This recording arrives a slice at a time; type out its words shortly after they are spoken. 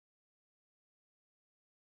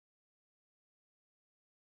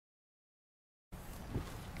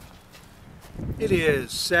It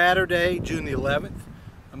is Saturday, June the 11th.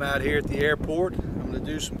 I'm out here at the airport. I'm going to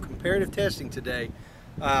do some comparative testing today.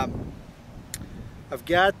 I've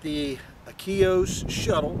got the Akios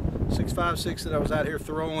Shuttle 656 that I was out here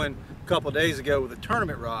throwing a couple of days ago with a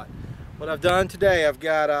tournament rod. What I've done today, I've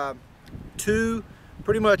got two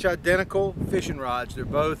pretty much identical fishing rods. They're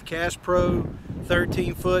both Cast Pro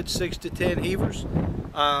 13-foot 6 to 10 heavers.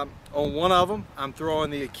 On one of them, I'm throwing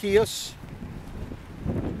the Akios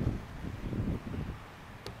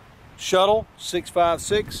Shuttle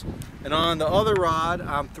 656, and on the other rod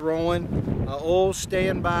I'm throwing an old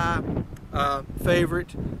standby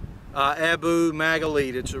favorite Abu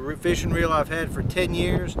Magalite. It's a fishing reel I've had for 10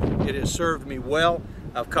 years. It has served me well.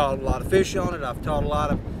 I've caught a lot of fish on it. I've taught a lot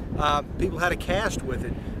of people how to cast with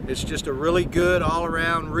it. It's just a really good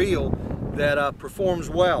all-around reel that performs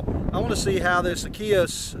well. I want to see how this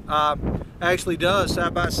Akios actually does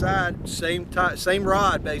side by side, same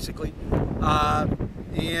rod basically,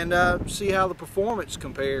 and see how the performance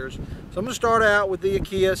compares. So I'm going to start out with the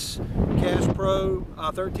Akios Cast Pro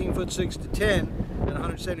 13-foot 6 to 10 and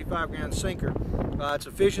 175-gram sinker. It's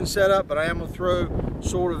a fishing setup, but I am going to throw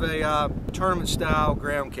sort of a tournament-style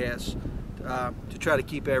ground cast to try to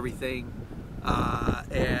keep everything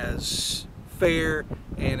as fair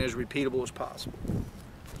and as repeatable as possible.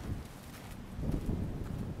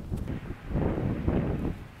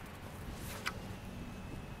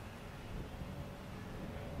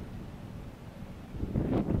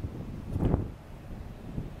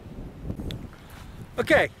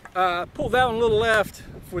 Okay, pulled that one a little left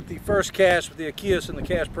with the first cast with the Akios and the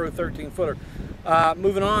Cast Pro 13-footer.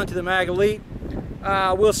 Moving on to the Magalite,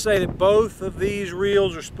 I will say that both of these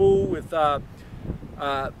reels are spooled with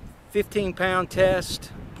 15-pound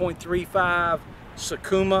test, 0.35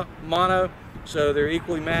 Sakuma mono, so they're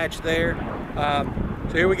equally matched there.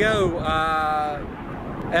 So here we go,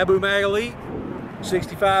 Abu Magalite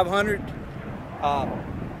 6500,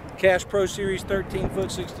 Cast Pro Series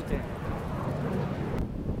 13-foot 6 to 10.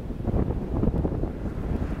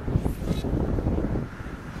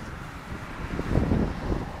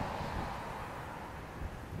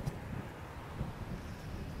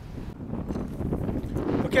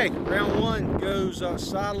 Okay, round one goes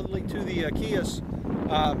solidly to the Akios.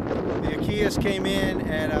 The Akios came in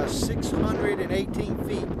at 618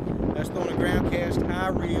 feet. That's on a ground cast high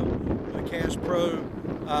reel with a Cast Pro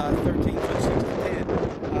 13-foot 6 to 10.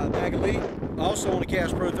 Magalite, also on a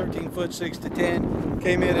Cast Pro 13-foot 6 to 10,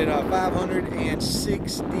 came in at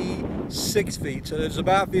 566 feet. So there's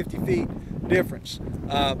about 50 feet difference.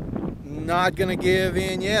 Not going to give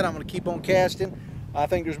in yet. I'm going to keep on casting. I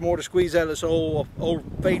think there's more to squeeze out of this old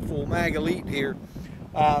faithful Magalite here.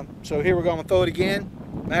 So here we're going to throw it again.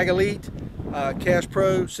 Magalite, Cast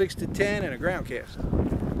Pro 6 to 10 and a ground cast.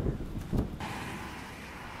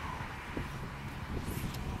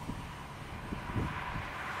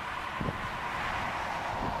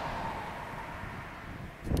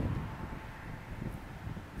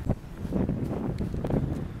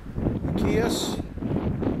 Akios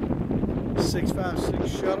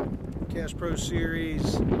 656 Shuttle, Cast Pro Series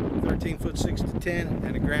 13-foot 6 to 10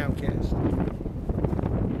 and a ground cast.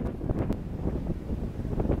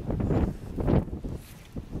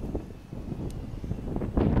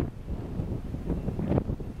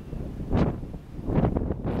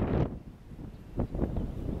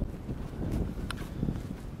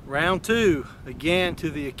 Round two, again to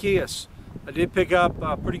the Akios. I did pick up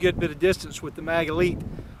a pretty good bit of distance with the Magalite.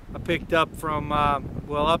 I picked up from,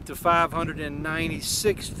 well, up to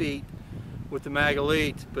 596 feet with the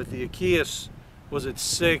Magalite, but the Akios was at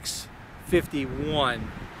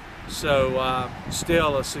 651. So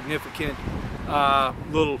still a significant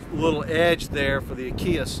little edge there for the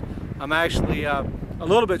Akios. I'm actually a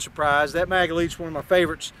little bit surprised. That Magalite's one of my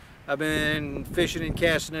favorites. I've been fishing and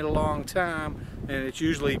casting it a long time, and it's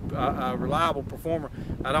usually a reliable performer.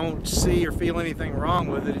 I don't see or feel anything wrong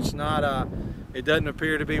with it. It's not it doesn't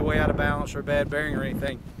appear to be way out of balance or a bad bearing or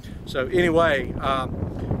anything. So anyway,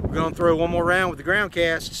 we're going to throw one more round with the ground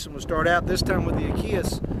casts, and we'll start out this time with the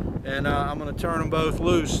Akios, and I'm going to turn them both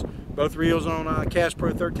loose. Both reels on Cast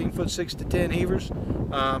Pro 13-foot 6 to 10 heavers,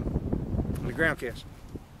 and the ground cast.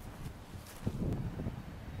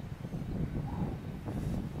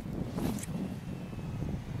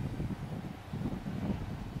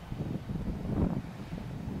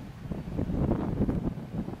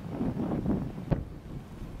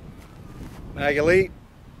 Magalite,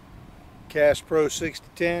 Cast Pro 6 to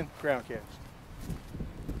 10, ground cast.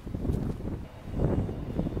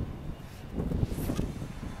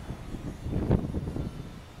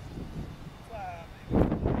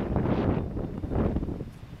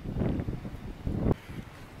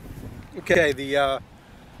 Okay, the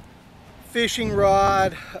fishing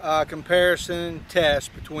rod comparison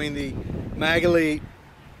test between the Mag Elite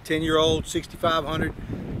 10-year-old 6500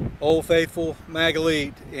 Old Faithful Mag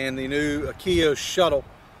Elite and the new Akios Shuttle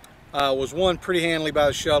was won pretty handily by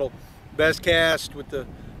the Shuttle. Best cast with the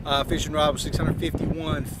fishing rod was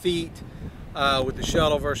 651 feet with the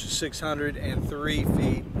Shuttle versus 603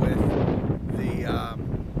 feet with the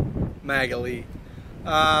Mag Elite.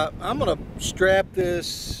 I'm going to strap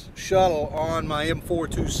this Shuttle on my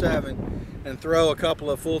M427 and throw a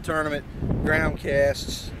couple of full tournament ground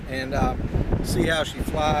casts and see how she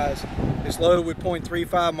flies. It's loaded with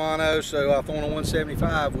 0.35 mono, so throwing a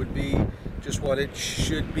 175 would be just what it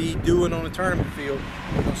should be doing on a tournament field.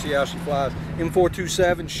 We're going to see how she flies.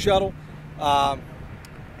 M427 Shuttle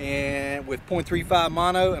and with 0.35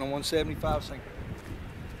 mono and a 175 sinker.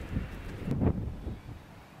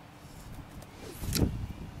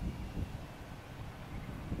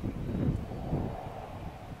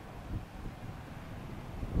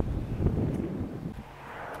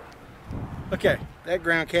 Okay, that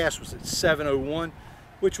ground cast was at 701,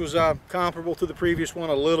 which was comparable to the previous one,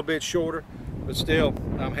 a little bit shorter, but still,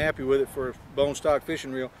 I'm happy with it for a bone stock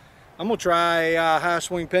fishing reel. I'm going to try a high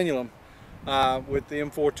swing pendulum with the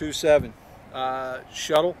M427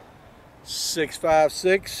 Shuttle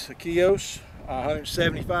 656 Akios,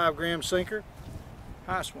 175 gram sinker,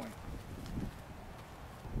 high swing.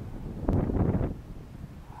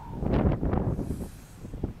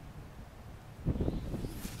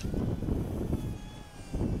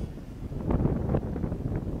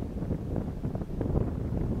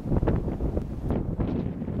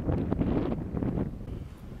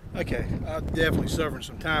 Okay, I'm definitely suffering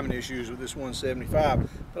some timing issues with this 175,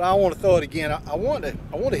 but I want to throw it again. I want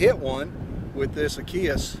to hit one with this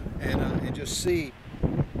Akios and just see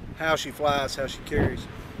how she flies, how she carries.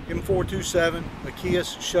 M427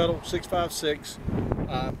 Akios Shuttle 656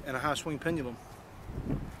 and a high swing pendulum.